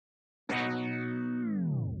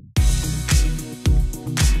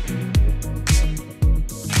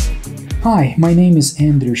Hi, my name is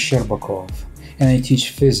Andrew Scherbakov, and I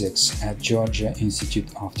teach physics at Georgia Institute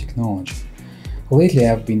of Technology. Lately,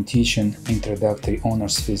 I've been teaching Introductory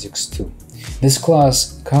Honors Physics 2. This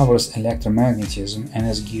class covers electromagnetism and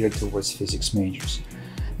is geared towards physics majors.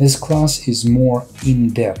 This class is more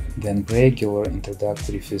in-depth than regular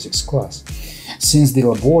introductory physics class, since the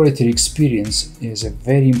laboratory experience is a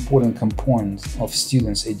very important component of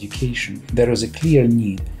students' education. There is a clear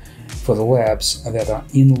need for the labs that are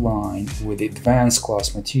in line with the advanced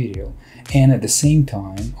class material and at the same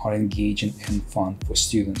time are engaging and fun for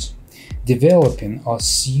students. Developing a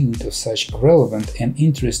suite of such relevant and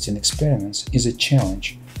interesting experiments is a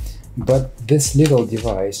challenge, but this little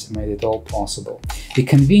device made it all possible. The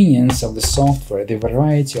convenience of the software, the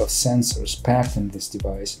variety of sensors packed in this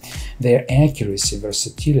device, their accuracy,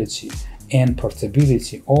 versatility, and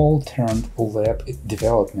portability all turned lab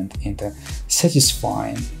development into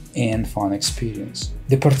satisfying and fun experience.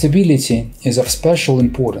 The portability is of special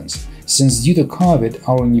importance, since due to COVID,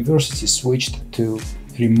 our university switched to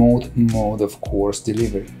remote mode of course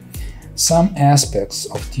delivery. Some aspects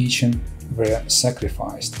of teaching were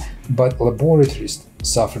sacrificed, but laboratories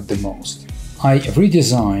suffered the most. I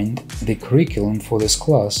redesigned the curriculum for this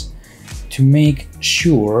class to make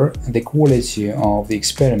sure the quality of the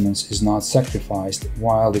experiments is not sacrificed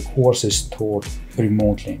while the course is taught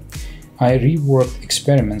remotely. I reworked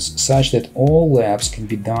experiments such that all labs can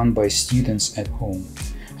be done by students at home.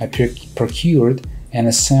 I procured and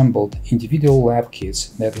assembled individual lab kits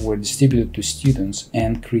that were distributed to students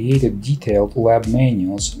and created detailed lab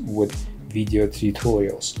manuals with video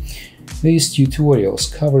tutorials. These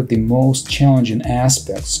tutorials covered the most challenging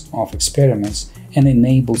aspects of experiments and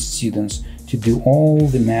enabled students to do all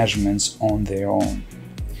the measurements on their own.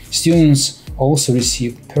 Students also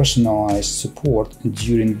received personalized support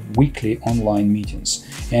during weekly online meetings,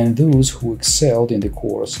 and those who excelled in the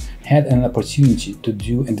course had an opportunity to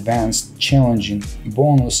do advanced, challenging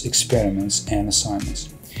bonus experiments and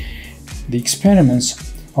assignments. The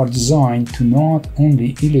experiments are designed to not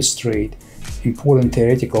only illustrate important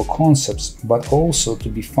theoretical concepts, but also to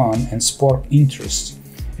be fun and spark interest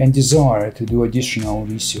and desire to do additional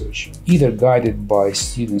research, either guided by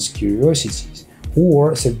students' curiosities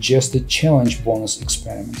or suggested challenge bonus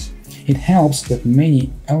experiments. It helps that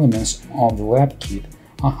many elements of the lab kit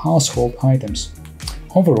are household items.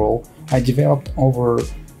 Overall, I developed over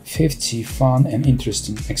 50 fun and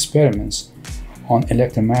interesting experiments on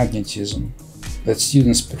electromagnetism that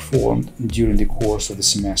students performed during the course of the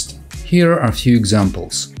semester. Here are a few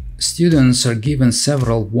examples. Students are given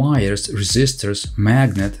several wires, resistors,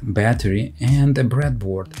 magnet, battery, and a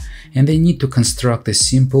breadboard, and they need to construct a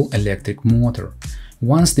simple electric motor.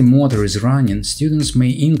 Once the motor is running, students may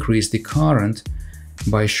increase the current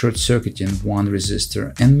by short-circuiting one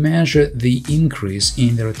resistor and measure the increase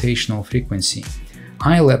in the rotational frequency.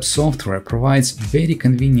 iOLab software provides a very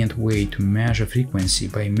convenient way to measure frequency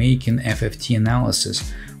by making FFT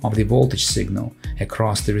analysis of the voltage signal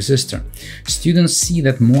across the resistor. Students see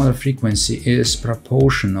that motor frequency is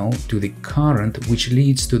proportional to the current, which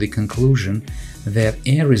leads to the conclusion that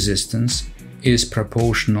air resistance is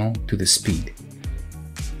proportional to the speed.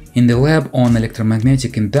 In the lab on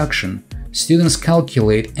electromagnetic induction, students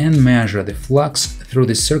calculate and measure the flux through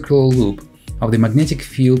the circular loop of the magnetic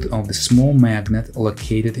field of the small magnet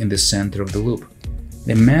located in the center of the loop.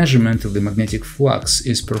 The measurement of the magnetic flux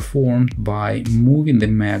is performed by moving the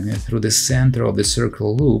magnet through the center of the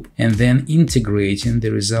circular loop and then integrating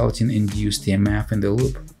the resulting induced EMF in the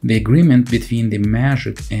loop. The agreement between the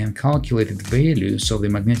measured and calculated values of the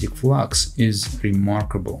magnetic flux is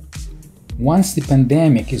remarkable. Once the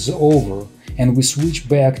pandemic is over and we switch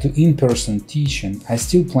back to in-person teaching, I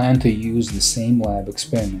still plan to use the same lab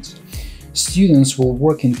experiments. Students will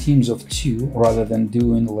work in teams of 2 rather than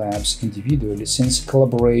doing labs individually, since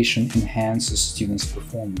collaboration enhances students'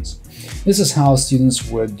 performance. This is how students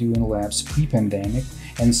were doing labs pre-pandemic,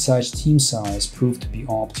 and such team size proved to be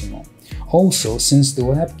optimal. Also, since the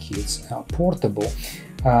lab kits are portable,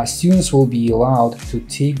 students will be allowed to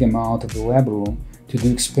take them out of the lab room to do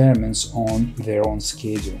experiments on their own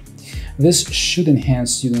schedule. This should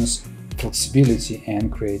enhance students' flexibility and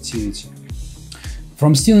creativity.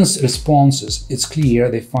 From students' responses, it's clear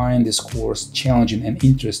they find this course challenging and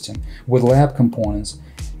interesting, with lab components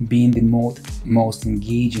being the most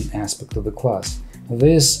engaging aspect of the class.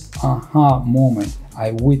 This aha moment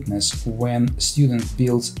I witness when a student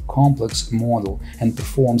builds a complex model and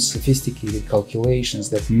performs sophisticated calculations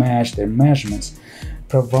that match their measurements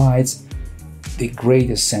provides the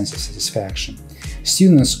greatest sense of satisfaction.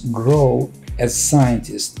 Students grow as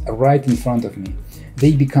scientists right in front of me.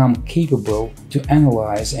 they become capable to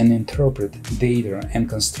analyze and interpret data and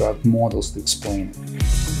construct models to explain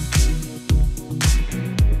it.